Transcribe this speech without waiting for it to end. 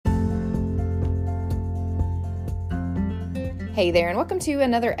Hey there, and welcome to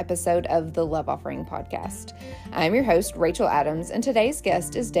another episode of the Love Offering Podcast. I'm your host, Rachel Adams, and today's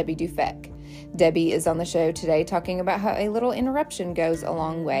guest is Debbie Dufek. Debbie is on the show today talking about how a little interruption goes a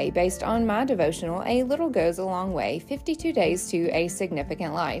long way based on my devotional, A Little Goes a Long Way, 52 Days to a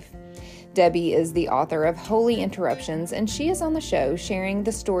Significant Life. Debbie is the author of Holy Interruptions, and she is on the show sharing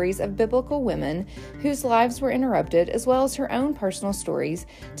the stories of biblical women whose lives were interrupted, as well as her own personal stories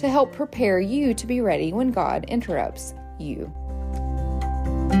to help prepare you to be ready when God interrupts you.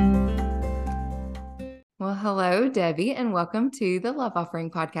 Well, hello, Debbie, and welcome to the Love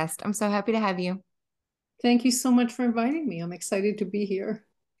Offering Podcast. I'm so happy to have you. Thank you so much for inviting me. I'm excited to be here.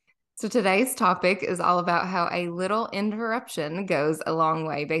 So today's topic is all about how a little interruption goes a long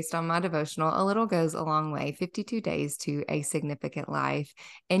way. Based on my devotional, A Little Goes a Long Way, 52 Days to a Significant Life.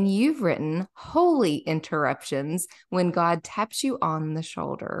 And you've written Holy Interruptions, when God taps you on the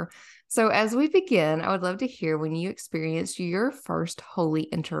shoulder. So as we begin, I would love to hear when you experienced your first holy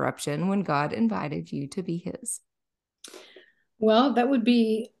interruption when God invited you to be his. Well, that would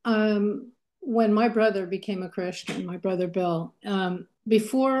be when my brother became a Christian, my brother Bill.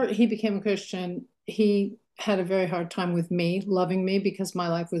 Before he became a Christian, he had a very hard time with me, loving me, because my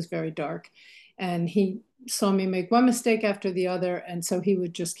life was very dark. And he saw me make one mistake after the other, and so he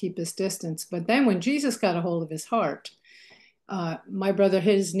would just keep his distance. But then when Jesus got a hold of his heart, my brother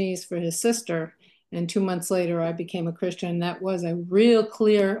hit his knees for his sister, and 2 months later I became a Christian. That was a real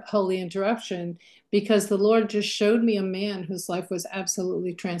clear holy interruption, because the Lord just showed me a man whose life was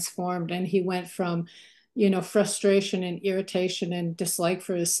absolutely transformed, and he went from, frustration and irritation and dislike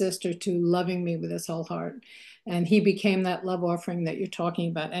for his sister to loving me with his whole heart. And he became that love offering that you're talking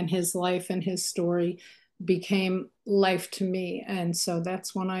about, and his life and his story became life to me. And so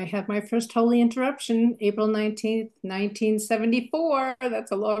that's when I had my first holy interruption, April 19th, 1974.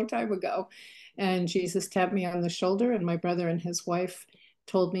 That's a long time ago. And Jesus tapped me on the shoulder, and my brother and his wife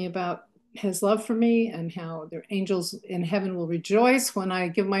told me about his love for me and how the angels in heaven will rejoice when I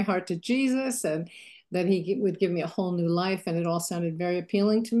give my heart to Jesus, and that he would give me a whole new life. And it all sounded very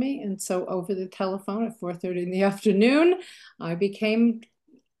appealing to me. And so over the telephone at 4:30 in the afternoon, I became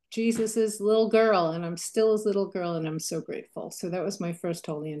Jesus's little girl, and I'm still his little girl, and I'm so grateful. So that was my first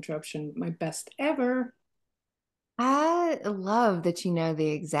holy interruption, my best ever. I love that you know the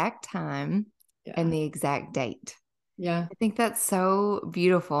exact time and the exact date. Yeah. I think that's so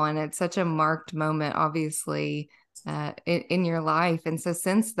beautiful, and it's such a marked moment, obviously, in your life. And so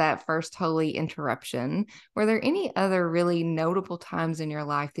since that first holy interruption, were there any other really notable times in your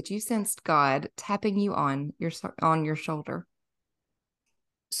life that you sensed God tapping you on your shoulder?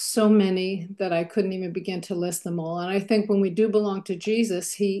 So many that I couldn't even begin to list them all. And I think when we do belong to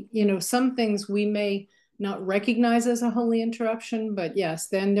Jesus, he, some things we may not recognize as a holy interruption, but yes,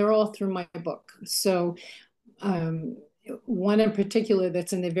 then they're all through my book. So one in particular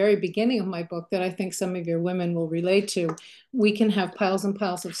that's in the very beginning of my book that I think some of your women will relate to. We can have piles and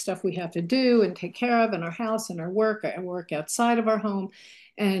piles of stuff we have to do and take care of in our house and our work outside of our home.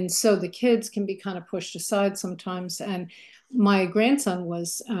 And so the kids can be kind of pushed aside sometimes. And my grandson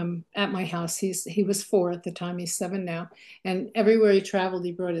was at my house. He was 4 at the time. He's 7 now. And everywhere he traveled,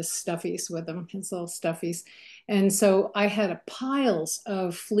 he brought his stuffies with him, his little stuffies. And so I had piles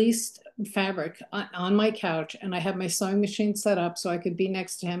of fleeced fabric on my couch, and I had my sewing machine set up so I could be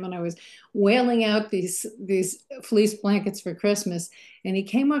next to him. And I was wailing out these fleece blankets for Christmas. And he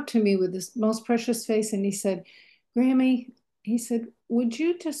came up to me with this most precious face, and he said, "Grammy," he said, "would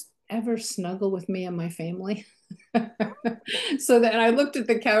you just ever snuggle with me and my family?" So then I looked at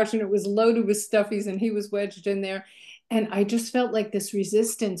the couch, and it was loaded with stuffies, and he was wedged in there. And I just felt like this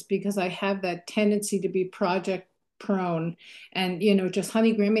resistance, because I have that tendency to be project prone, and just,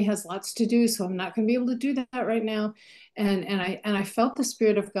 honey, Grammy has lots to do, so I'm not going to be able to do that right now. And I felt the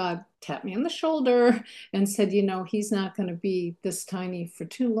Spirit of God tap me on the shoulder and said, he's not going to be this tiny for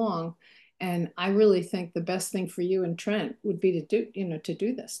too long. And I really think the best thing for you and Trent would be to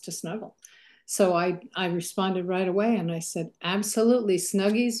do this, to snuggle. So I responded right away, and I said, absolutely,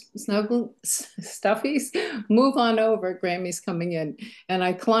 stuffies, move on over. Grammy's coming in. And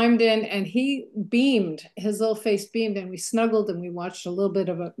I climbed in, and he beamed, his little face beamed, and we snuggled, and we watched a little bit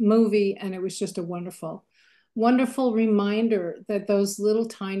of a movie. And it was just a wonderful, wonderful reminder that those little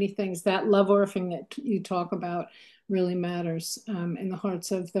tiny things, that love orphan that you talk about, really matters in the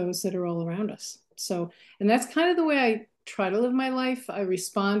hearts of those that are all around us. So, and that's kind of the way I try to live my life. I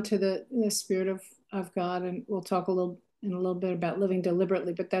respond to the Spirit of God, and we'll talk in a little bit about living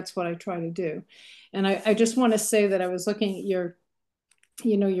deliberately, but that's what I try to do. And I just want to say that I was looking at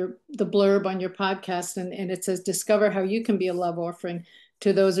the blurb on your podcast, and it says, discover how you can be a love offering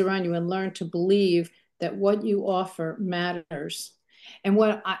to those around you and learn to believe that what you offer matters. And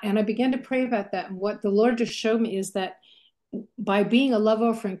I began to pray about that. And what the Lord just showed me is that by being a love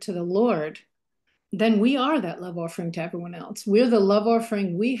offering to the Lord, then we are that love offering to everyone else. We're the love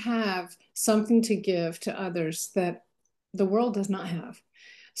offering. We have something to give to others that the world does not have.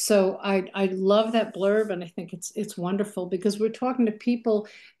 So I love that blurb, and I think it's wonderful because we're talking to people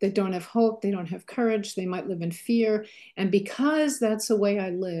that don't have hope, they don't have courage, they might live in fear. And because that's the way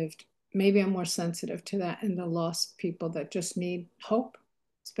I lived, maybe I'm more sensitive to that and the lost people that just need hope,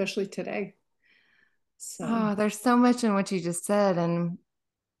 especially today. So Oh, there's so much in what you just said. And,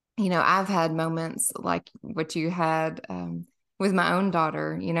 I've had moments like what you had with my own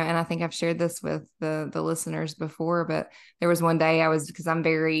daughter, and I think I've shared this with the listeners before, but there was one day because I'm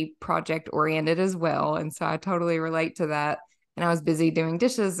very project oriented as well. And so I totally relate to that. And I was busy doing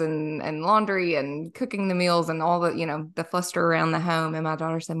dishes and laundry and cooking the meals and all the fluster around the home. And my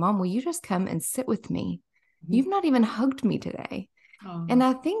daughter said, "Mom, will you just come and sit with me? You've not even hugged me today." And oh,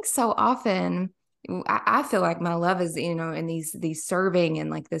 I think so often I feel like my love is, in these serving and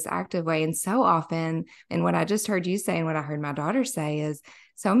like this active way. And so often, and what I just heard you say and what I heard my daughter say is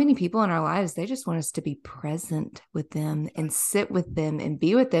so many people in our lives, they just want us to be present with them and sit with them and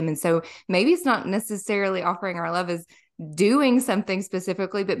be with them. And so maybe it's not necessarily offering our love as doing something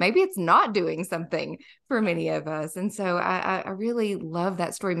specifically, but maybe it's not doing something for many of us. And so I really love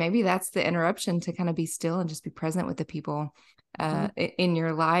that story. Maybe that's the interruption, to kind of be still and just be present with the people in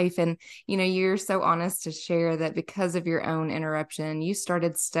your life. And, you're so honest to share that because of your own interruption, you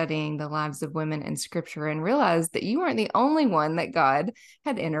started studying the lives of women in scripture and realized that you weren't the only one that God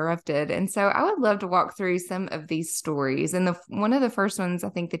had interrupted. And so I would love to walk through some of these stories. And one of the first ones I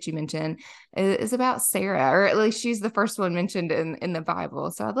think that you mentioned is about Sarah, or at least she's the first one mentioned in the Bible.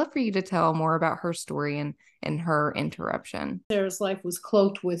 So I'd love for you to tell more about her story and her interruption. Sarah's life was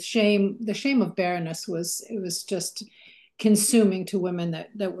cloaked with shame. The shame of barrenness was just consuming to women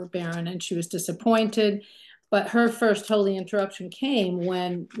that were barren, and she was disappointed. But her first holy interruption came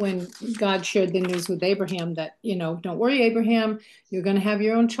when God shared the news with Abraham that, don't worry, Abraham, you're going to have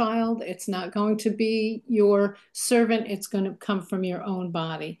your own child. It's not going to be your servant. It's going to come from your own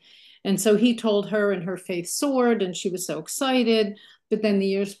body. And so he told her, and her faith soared, and she was so excited. But then the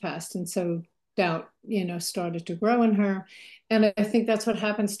years passed, and so doubt, started to grow in her. And I think that's what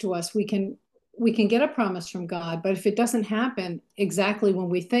happens to us. We can get a promise from God, but if it doesn't happen exactly when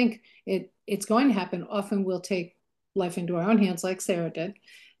we think it's going to happen, often we'll take life into our own hands, like Sarah did.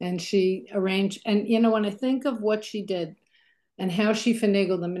 And she arranged, and when I think of what she did and how she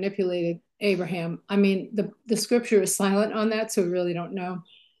finagled and manipulated Abraham, I mean, the scripture is silent on that, so we really don't know.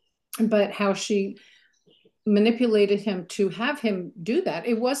 But how she manipulated him to have him do that.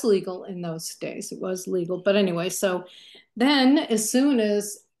 It was legal in those days. It was legal. But anyway, so then as soon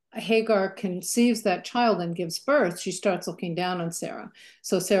as Hagar conceives that child and gives birth, she starts looking down on Sarah.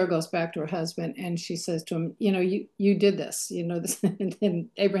 So Sarah goes back to her husband and she says to him, you did this, this. And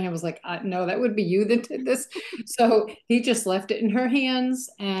Abraham was like, no, that would be you that did this. So he just left it in her hands.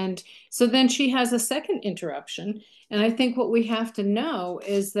 And so then she has a second interruption. And I think what we have to know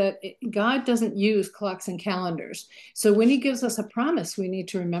is that God doesn't use clocks and calendars. So when he gives us a promise, we need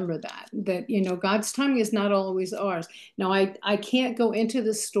to remember that God's timing is not always ours. Now, I can't go into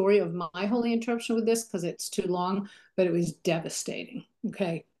the story of my holy interruption with this because it's too long, but it was devastating.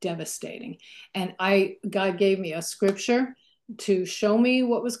 Okay, devastating. And God gave me a scripture to show me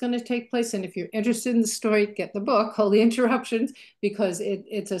what was going to take place. And if you're interested in the story, get the book, Holy Interruptions, because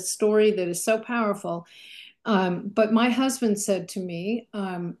it's a story that is so powerful. But my husband said to me,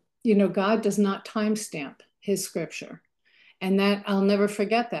 God does not timestamp his scripture. And that I'll never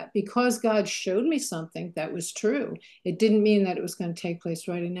forget that, because God showed me something that was true. It didn't mean that it was going to take place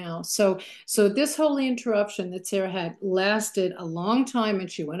right now. So this holy interruption that Sarah had lasted a long time,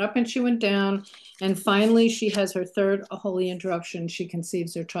 and she went up and she went down. And finally, she has her third holy interruption. She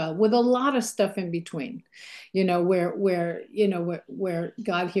conceives her child with a lot of stuff in between, where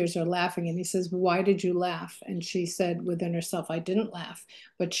God hears her laughing and he says, "Why did you laugh?" And she said within herself, "I didn't laugh."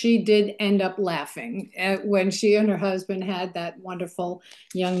 But she did end up laughing when she and her husband had that wonderful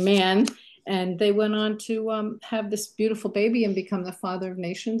young man, and they went on to have this beautiful baby and become the father of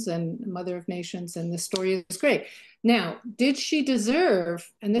nations and mother of nations. And the story is great. Now, did she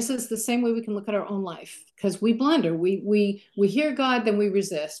deserve? And this is the same way we can look at our own life, because we blunder. We hear God, then we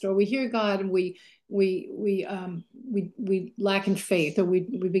resist, or we hear God and we lack in faith, or we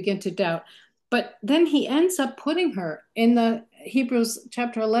begin to doubt. But then he ends up putting her in the Hebrews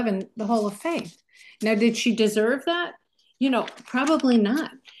chapter 11, the hall of faith. Now, did she deserve that? Probably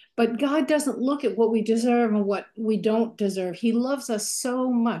not. But God doesn't look at what we deserve and what we don't deserve. He loves us so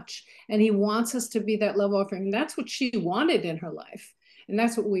much, and he wants us to be that love offering. And that's what she wanted in her life. And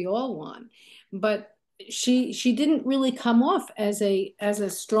that's what we all want. But she didn't really come off as a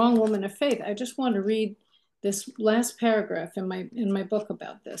strong woman of faith. I just want to read this last paragraph in my book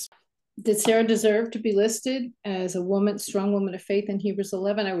about this. Did Sarah deserve to be listed as a woman, strong woman of faith in Hebrews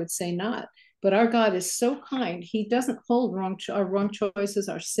 11? I would say not. But our God is so kind. He doesn't hold our wrong choices,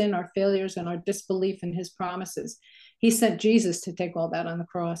 our sin, our failures, and our disbelief in his promises. He sent Jesus to take all that on the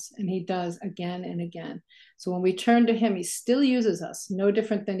cross, and he does again and again. So when we turn to him, he still uses us, no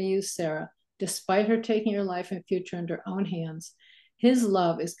different than he used Sarah, despite her taking her life and future into her own hands. His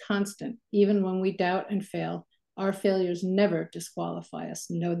love is constant, even when we doubt and fail. Our failures never disqualify us.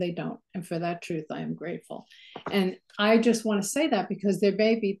 No, they don't. And for that truth, I am grateful. And I just want to say that because there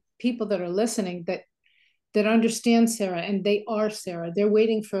may be people that are listening that understand Sarah, and they are Sarah. They're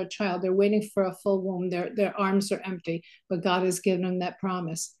waiting for a child. They're waiting for a full womb. Their arms are empty, but God has given them that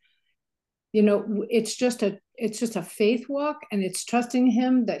promise. You know, it's just a faith walk, and it's trusting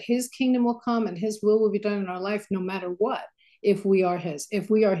him that his kingdom will come and his will be done in our life, no matter what. If we are his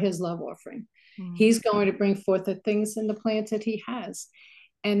love offering. He's going to bring forth the things and the plans that he has.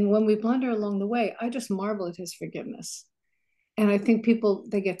 And when we blunder along the way, I just marvel at his forgiveness. And I think people,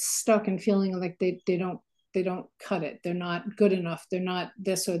 they get stuck in feeling like they don't cut it. They're not good enough. They're not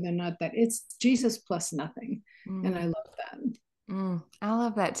this or they're not that. It's Jesus plus nothing. And I love that. I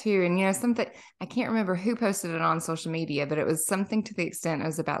love that too. And, something, I can't remember who posted it on social media, but it was something to the extent it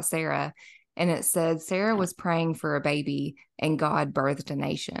was about Sarah. And it said, Sarah was praying for a baby and God birthed a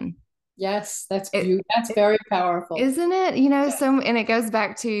nation. Yes, that's beautiful. That's very powerful. Isn't it? And it goes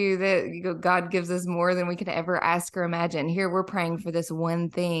back to that God gives us more than we could ever ask or imagine. Here we're praying for this one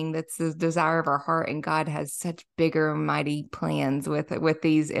thing that's the desire of our heart, and God has such bigger, mighty plans with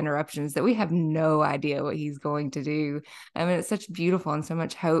these interruptions that we have no idea what he's going to do. I mean, it's such beautiful and so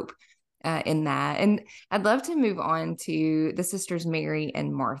much hope in that. And I'd love to move on to the sisters Mary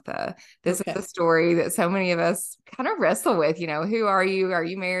and Martha. This is a story that so many of us kind of wrestle with. Who are you? Are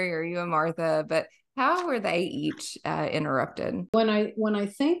you Mary? Are you a Martha? But how were they each interrupted? When I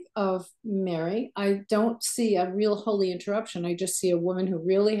think of Mary, I don't see a real holy interruption. I just see a woman who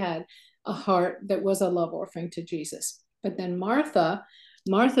really had a heart that was a love offering to Jesus. But then Martha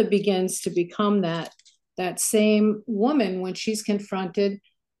begins to become that same woman when she's confronted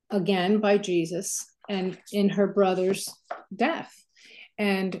again by Jesus and in her brother's death.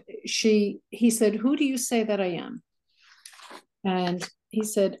 And he said, "Who do you say that I am?" And he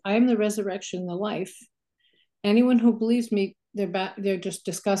said, "I am the resurrection and the life. Anyone who believes me," they're just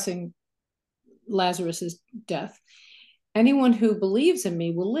discussing Lazarus's death. "Anyone who believes in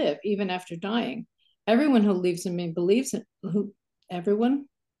me will live even after dying. Everyone who lives in me everyone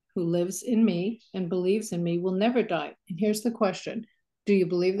who lives in me and believes in me will never die." And here's the question: do you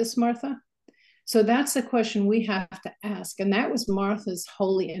believe this, Martha? So that's the question we have to ask. And that was Martha's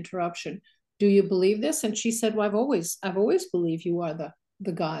holy interruption. Do you believe this? And she said, "Well, I've always believed you are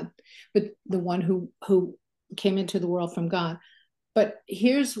the God, but the one who came into the world from God." But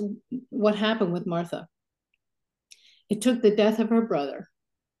here's what happened with Martha. It took the death of her brother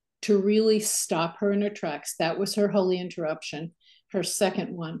to really stop her in her tracks. That was her holy interruption, her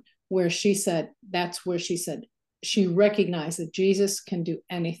second one, where she said, she recognized that Jesus can do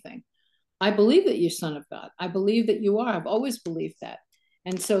anything. "I believe that you're Son of God. I believe that you are. I've always believed that."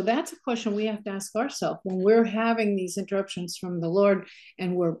 And so that's a question we have to ask ourselves when we're having these interruptions from the Lord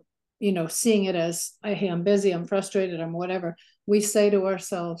and we're, seeing it as, "Hey, I'm busy, I'm frustrated, I'm whatever." We say to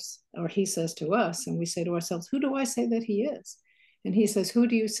ourselves, or he says to us, and we say to ourselves, "Who do I say that he is?" And he says, "Who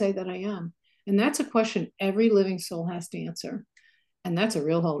do you say that I am?" And that's a question every living soul has to answer. And that's a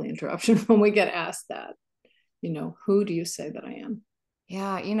real holy interruption when we get asked that. Who do you say that I am?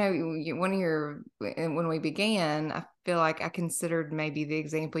 Yeah, when we began, I feel like I considered maybe the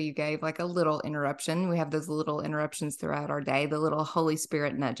example you gave, like a little interruption. We have those little interruptions throughout our day, the little Holy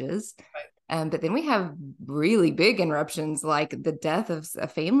Spirit nudges. Right. But then we have really big interruptions, like the death of a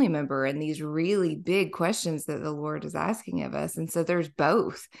family member and these really big questions that the Lord is asking of us. And so there's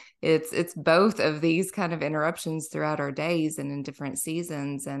both. It's both of these kind of interruptions throughout our days and in different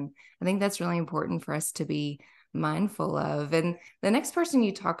seasons. And I think that's really important for us to be mindful of. And the next person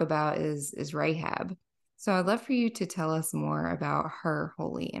you talk about is Rahab. So I'd love for you to tell us more about her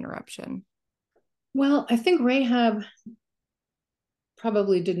holy interruption. Well, I think Rahab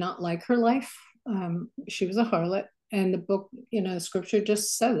probably did not like her life. She was a harlot, and the book, scripture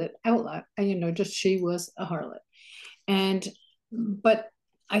just says it out loud. Just she was a harlot. But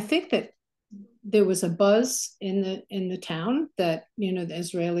I think that there was a buzz in the town that, the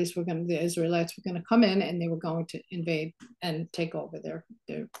Israelites were going to come in and they were going to invade and take over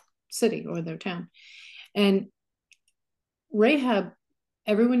their city or their town. And Rahab,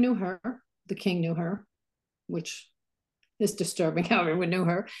 everyone knew her. The king knew her, which is disturbing how everyone knew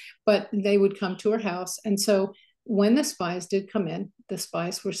her, but they would come to her house. And so when the spies did come in, the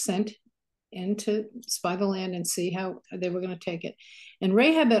spies were sent in to spy the land and see how they were going to take it. And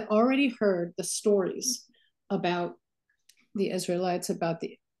Rahab had already heard the stories about the Israelites, about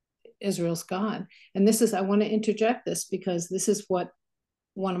Israel's God. And I want to interject this because this is what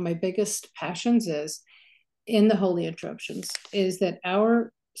one of my biggest passions is in the Holy Interruptions, is that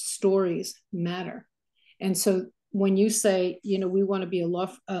our stories matter. And so when you say, we want to be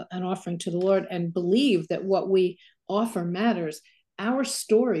an offering to the Lord and believe that what we offer matters, our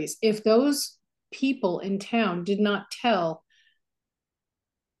stories, if those people in town did not tell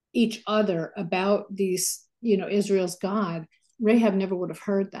each other about these, Israel's God, Rahab never would have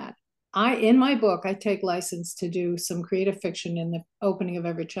heard that. In my book, I take license to do some creative fiction in the opening of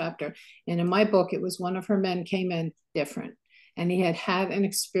every chapter. And in my book, it was one of her men came in different. And he had an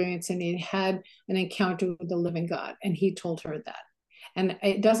experience and he had an encounter with the living God. And he told her that. And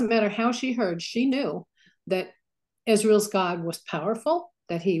it doesn't matter how she heard, she knew that Israel's God was powerful,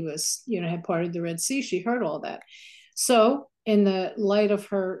 that he was, had parted the Red Sea. She heard all that. So in the light of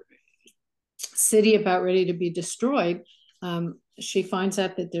her city about ready to be destroyed, she finds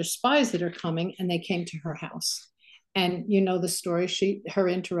out that there's spies that are coming and they came to her house. And the story, her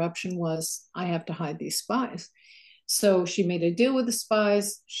interruption was, I have to hide these spies. So she made a deal with the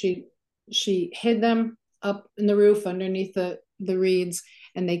spies. She hid them up in the roof underneath the reeds,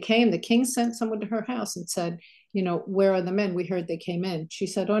 and they came. The king sent someone to her house and said, where are the men? We heard they came in. She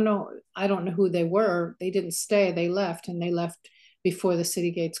said, oh no, I don't know who they were. They didn't stay. They left, and they left before the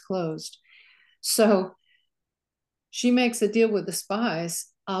city gates closed. So she makes a deal with the spies.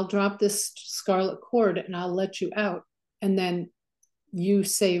 I'll drop this scarlet cord and I'll let you out. And then you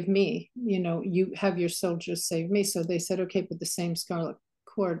save me, you have your soldiers save me. So they said, okay, put the same scarlet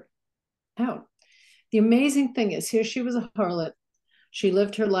cord out. The amazing thing is, here she was a harlot. She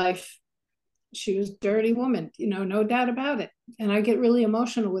lived her life. She was a dirty woman, no doubt about it. And I get really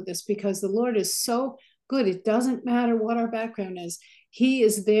emotional with this because the Lord is so good. It doesn't matter what our background is. He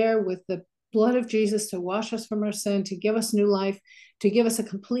is there with the blood of Jesus to wash us from our sin, to give us new life, to give us a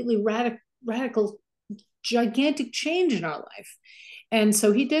completely radical, gigantic change in our life. And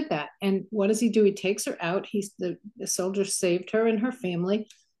so he did that. And what does he do? He takes her out. The soldier saved her and her family.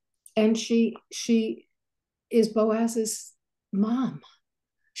 And she is Boaz's mom.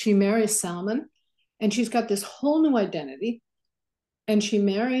 She marries Salmon, and she's got this whole new identity. And she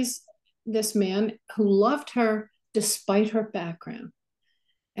marries this man who loved her despite her background.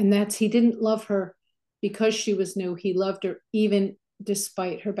 And he didn't love her because she was new. He loved her even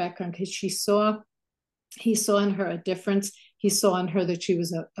despite her background, because he saw in her a difference. He saw in her that she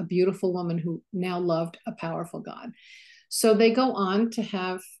was a beautiful woman who now loved a powerful God. So they go on to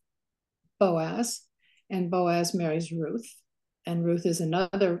have Boaz, and Boaz marries Ruth, and Ruth is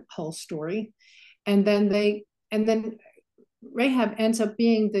another whole story. And then Rahab ends up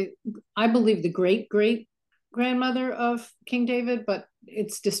being I believe, the great grandmother of King David, but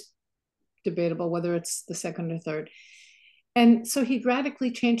it's just debatable whether it's the second or third. And so he radically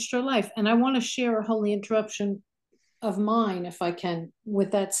changed her life. And I want to share a holy interruption of mine, if I can,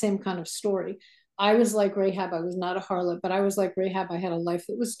 with that same kind of story. I was like Rahab. I was not a harlot, but I was like Rahab. I had a life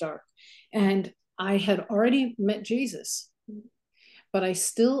that was dark. And I had already met Jesus, but I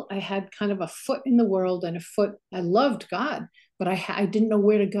had kind of a foot in the world and I loved God, but I didn't know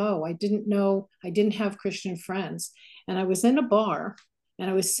where to go. I didn't have Christian friends. And I was in a bar, and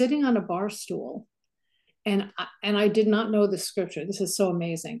I was sitting on a bar stool, and I did not know the scripture. This is so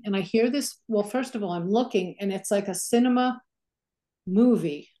amazing. And I hear this. Well, first of all, I'm looking, and it's like a cinema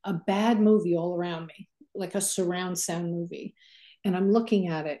movie, a bad movie all around me, like a surround sound movie. And I'm looking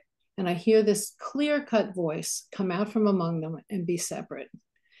at it, and I hear this clear-cut voice come out from among them and be separate.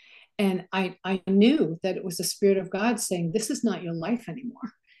 And I knew that it was the Spirit of God saying, this is not your life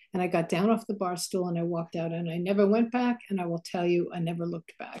anymore. And I got down off the bar stool and I walked out, and I never went back. And I will tell you, I never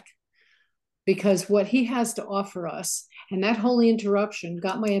looked back, because what he has to offer us, and that holy interruption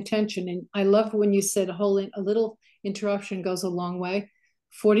got my attention. And I love when you said a little interruption goes a long way.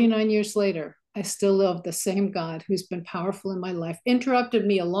 49 years later, I still love the same God who's been powerful in my life, interrupted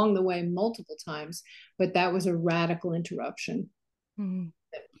me along the way multiple times, but that was a radical interruption. Mm-hmm.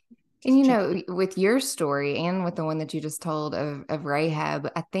 And with your story and with the one that you just told of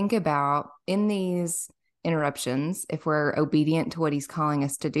Rahab, I think about in these interruptions if we're obedient to what he's calling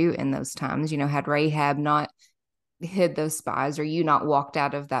us to do in those times. Had Rahab not hid those spies, or you not walked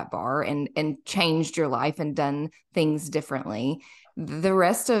out of that bar and changed your life and done things differently, the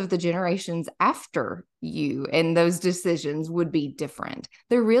rest of the generations after you and those decisions would be different.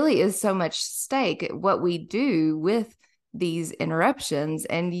 There really is so much stake at what we do with these interruptions,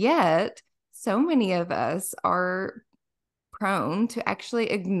 and yet so many of us are prone to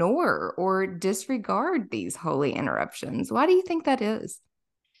actually ignore or disregard these holy interruptions. Why do you think that is?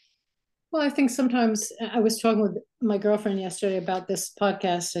 Well, I think sometimes I was talking with my girlfriend yesterday about this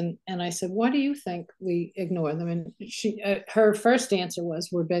podcast, and I said, "Why do you think we ignore them?" And her first answer was,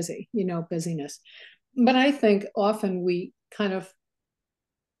 "We're busy, busyness." But I think often we kind of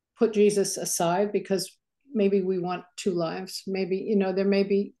put Jesus aside because maybe we want two lives. Maybe,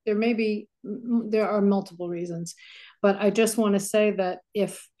 there are multiple reasons. But I just want to say that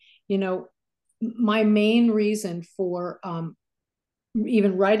if, my main reason for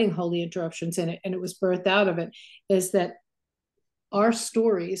even writing Holy Interruptions in it, and it was birthed out of it, is that our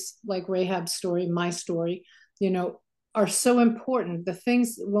stories, like Rahab's story, my story, are so important. The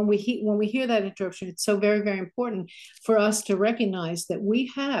things when we hear that interruption, it's so very, very important for us to recognize that we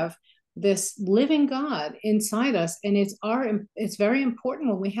have this living God inside us, and it's very important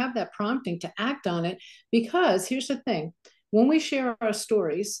when we have that prompting to act on it. Because here's the thing: when we share our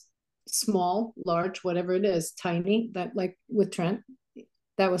stories, small, large, whatever it is, tiny, that like with Trent,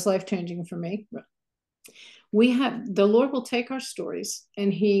 that was life-changing for me. The Lord will take our stories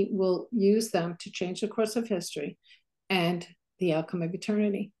and he will use them to change the course of history and the outcome of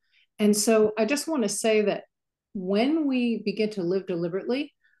eternity. And so I just want to say that when we begin to live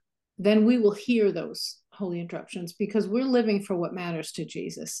deliberately, then we will hear those holy interruptions, because we're living for what matters to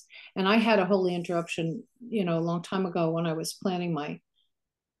Jesus. And I had a holy interruption, a long time ago when I was planning my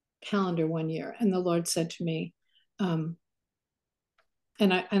calendar one year, and the Lord said to me, and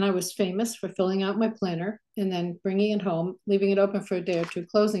I was famous for filling out my planner and then bringing it home, leaving it open for a day or two,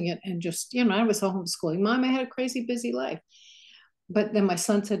 closing it, and just, I was homeschooling. Mom, I had a crazy busy life. But then my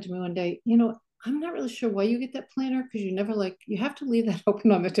son said to me one day, I'm not really sure why you get that planner, because you never you have to leave that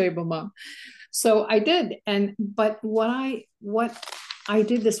open on the table, Mom. So I did. But what I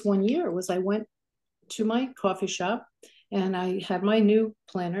did this one year was I went to my coffee shop and I had my new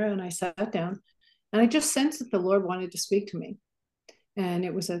planner and I sat down and I just sensed that the Lord wanted to speak to me. And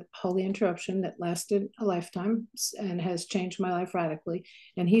it was a holy interruption that lasted a lifetime and has changed my life radically.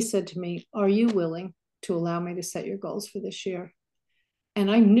 And he said to me, "Are you willing to allow me to set your goals for this year?"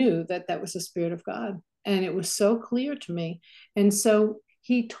 And I knew that that was the Spirit of God. And it was so clear to me. And so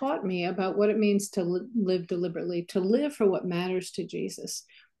he taught me about what it means to live deliberately, to live for what matters to Jesus.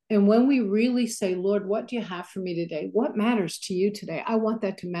 And when we really say, "Lord, what do you have for me today? What matters to you today? I want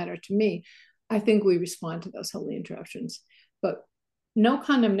that to matter to me." I think we respond to those holy interruptions. But no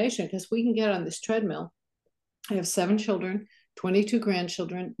condemnation, because we can get on this treadmill. I have 7 children, 22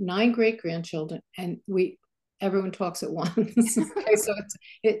 grandchildren, 9 great-grandchildren, and everyone talks at once. Okay, so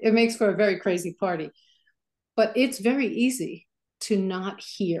it makes for a very crazy party. But it's very easy to not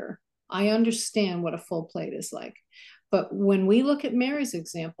hear. I understand what a full plate is like. But when we look at Mary's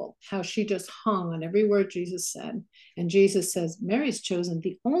example, how she just hung on every word Jesus said, and Jesus says, "Mary's chosen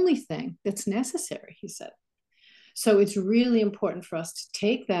the only thing that's necessary," he said. So it's really important for us to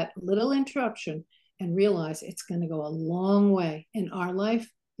take that little interruption and realize it's going to go a long way in our life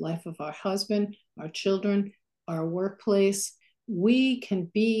of our husband, our children, our workplace. We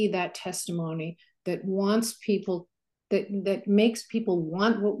can be that testimony that wants people, that makes people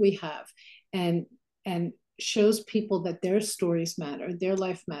want what we have, and shows people that their stories matter, their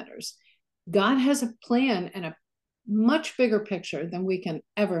life matters. God has a plan and a much bigger picture than we can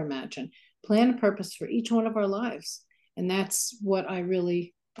ever imagine. Plan and purpose for each one of our lives. And that's what I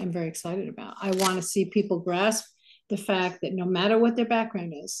really am very excited about. I want to see people grasp the fact that no matter what their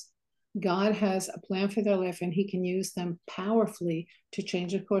background is, God has a plan for their life, and he can use them powerfully to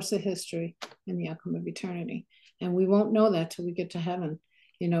change the course of history and the outcome of eternity. And we won't know that till we get to heaven,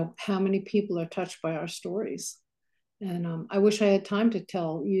 how many people are touched by our stories. And I wish I had time to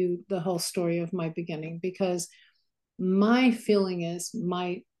tell you the whole story of my beginning, because my feeling is,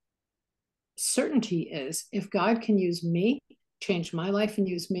 my certainty is, if God can use me, change my life and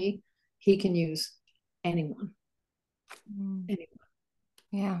use me, he can use anyone. Anyone.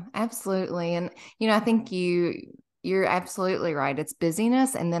 Yeah, absolutely. And, I think you're absolutely right. It's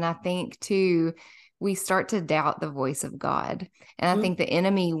busyness. And then I think too, we start to doubt the voice of God. And I think the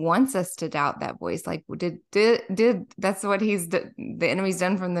enemy wants us to doubt that voice. Like, did that's what the enemy's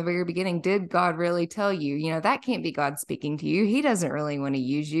done from the very beginning. Did God really tell you? You know, that can't be God speaking to you. He doesn't really want to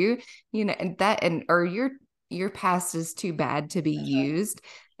use you, you know, or your past is too bad to be used.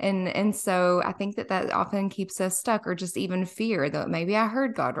 And so I think that often keeps us stuck, or just even fear that maybe I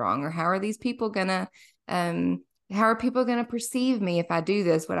heard God wrong, or how are people going to perceive me if I do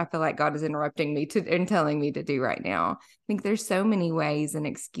this, what I feel like God is interrupting me to and telling me to do right now. I think there's so many ways and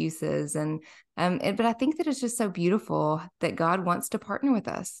excuses. But I think that it's just so beautiful that God wants to partner with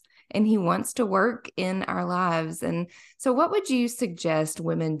us and he wants to work in our lives. And so what would you suggest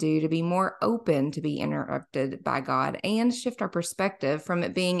women do to be more open to be interrupted by God and shift our perspective from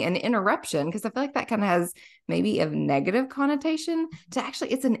it being an interruption? Because I feel like that kind of has maybe a negative connotation to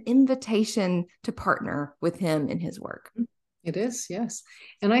actually it's an invitation to partner with him in his work. It is, yes.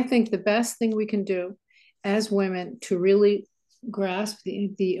 And I think the best thing we can do as women to really grasp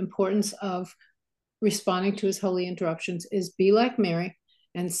the importance of responding to his holy interruptions is be like Mary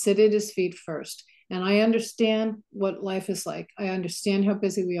and sit at his feet first. And I understand what life is like. I understand how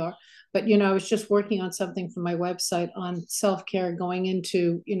busy we are. But, you know, I was just working on something for my website on self-care, going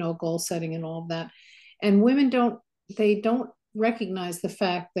into, you know, goal setting and all of that. And women don't recognize the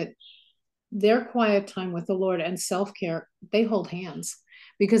fact that their quiet time with the Lord and self-care, they hold hands.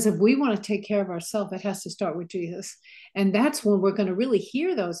 Because if we want to take care of ourselves, it has to start with Jesus. And that's when we're going to really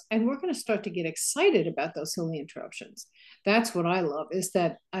hear those. And we're going to start to get excited about those holy interruptions. That's what I love is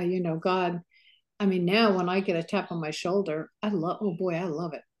that, you know, God, I mean, now when I get a tap on my shoulder, I love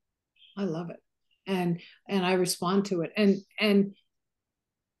it. I love it. And I respond to it. And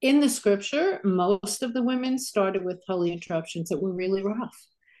in the scripture, most of the women started with holy interruptions that were really rough.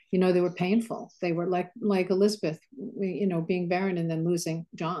 You know, they were painful. They were like Elizabeth, you know, being barren and then losing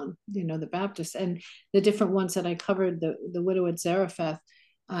John, you know, the Baptist, and the different ones that I covered, the widow at Zarephath,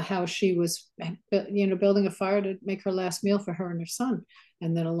 how she was, you know, building a fire to make her last meal for her and her son.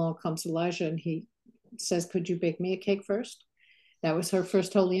 And then along comes Elijah and he says, could you bake me a cake first? That was her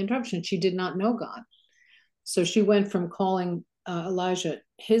first holy interruption. She did not know God. So she went from calling Elijah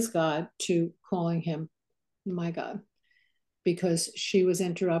his God to calling him my God, because she was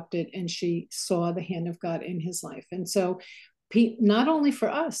interrupted and she saw the hand of God in his life. And so not only for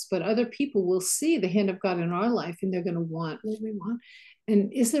us, but other people will see the hand of God in our life and they're going to want what we want.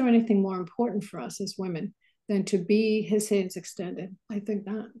 And is there anything more important for us as women than to be his hands extended? I think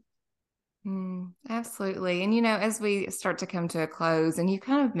not. Absolutely. And, you know, as we start to come to a close, and you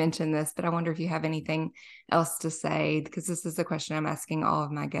kind of mentioned this, but I wonder if you have anything else to say, because this is the question I'm asking all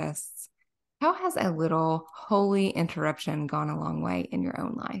of my guests. How has a little holy interruption gone a long way in your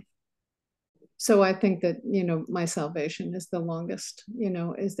own life? So I think that, you know, my salvation is the longest, you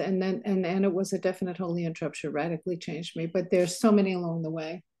know, and it was a definite holy interruption, radically changed me. But there's so many along the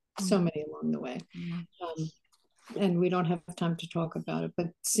way, and we don't have time to talk about it.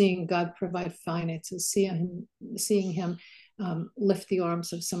 But seeing God provide finances, seeing him lift the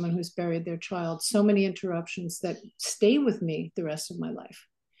arms of someone who's buried their child, so many interruptions that stay with me the rest of my life.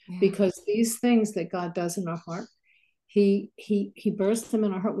 Yeah. Because these things that God does in our heart, he bursts them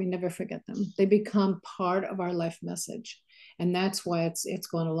in our heart. We never forget them. They become part of our life message. And that's why it's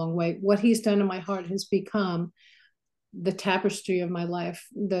gone a long way. What he's done in my heart has become the tapestry of my life.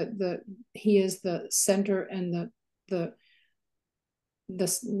 He is the center and he's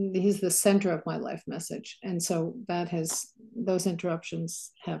the center of my life message. And so those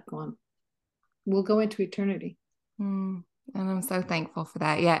interruptions will go into eternity. And I'm so thankful for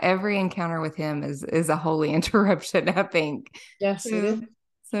that. Yeah, every encounter with him is a holy interruption, I think. Yes, it is.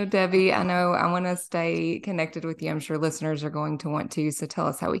 So Debbie, I know I want to stay connected with you. I'm sure listeners are going to want to. So tell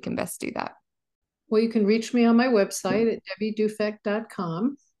us how we can best do that. Well, you can reach me on my website at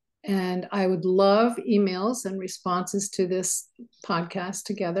debbiedufek.com. And I would love emails and responses to this podcast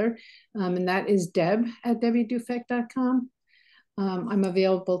together. And that is deb@debbiedufek.com. I'm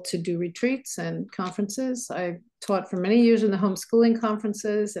available to do retreats and conferences. I taught for many years in the homeschooling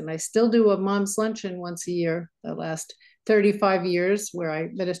conferences, and I still do a mom's luncheon once a year, the last 35 years, where I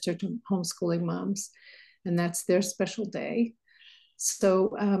minister to homeschooling moms, and that's their special day.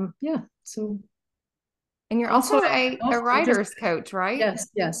 So, And you're also a writer's coach, right?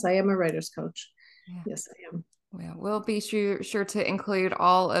 Yes, I am a writer's coach. Yeah. Yes, I am. Well, we'll be sure to include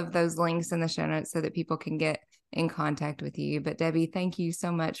all of those links in the show notes so that people can get in contact with you. But Debbie, thank you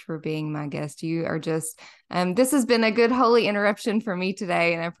so much for being my guest. You are just, this has been a good holy interruption for me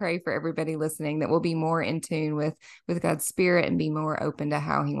today. And I pray for everybody listening that we'll be more in tune with God's spirit and be more open to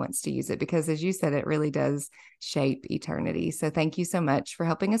how he wants to use it. Because as you said, it really does shape eternity. So thank you so much for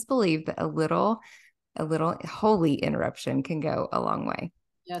helping us believe that a little A little holy interruption can go a long way.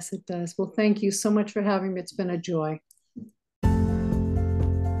 Yes, it does. Well, thank you so much for having me. It's been a joy.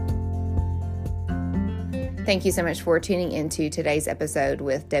 Thank you so much for tuning into today's episode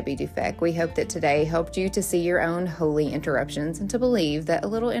with Debbie Dufek. We hope that today helped you to see your own holy interruptions and to believe that a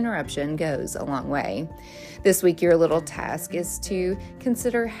little interruption goes a long way. This week, your little task is to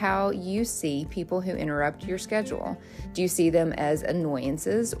consider how you see people who interrupt your schedule. Do you see them as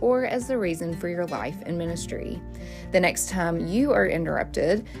annoyances or as the reason for your life and ministry? The next time you are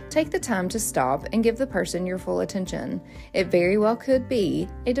interrupted, take the time to stop and give the person your full attention. It very well could be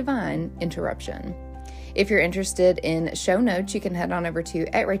a divine interruption. If you're interested in show notes, you can head on over to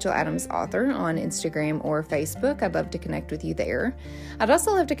 @RachelAdamsAuthor on Instagram or Facebook. I'd love to connect with you there. I'd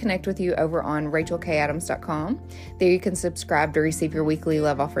also love to connect with you over on RachelKAdams.com. There you can subscribe to receive your weekly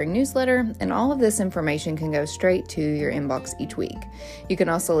Love Offering newsletter, and all of this information can go straight to your inbox each week. You can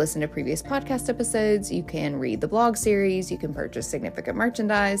also listen to previous podcast episodes. You can read the blog series. You can purchase significant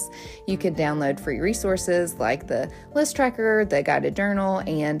merchandise. You can download free resources like the list tracker, the guided journal,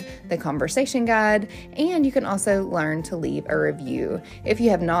 and the conversation guide. And you can also learn to leave a review. If you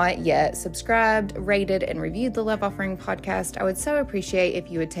have not yet subscribed, rated, and reviewed the Love Offering podcast, I would so appreciate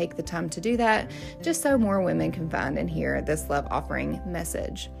if you would take the time to do that, just so more women can find and hear this Love Offering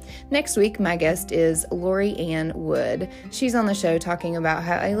message. Next week, my guest is Lori Ann Wood. She's on the show talking about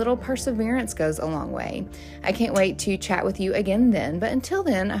how a little perseverance goes a long way. I can't wait to chat with you again then, but until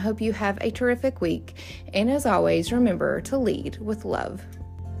then, I hope you have a terrific week. And as always, remember to lead with love.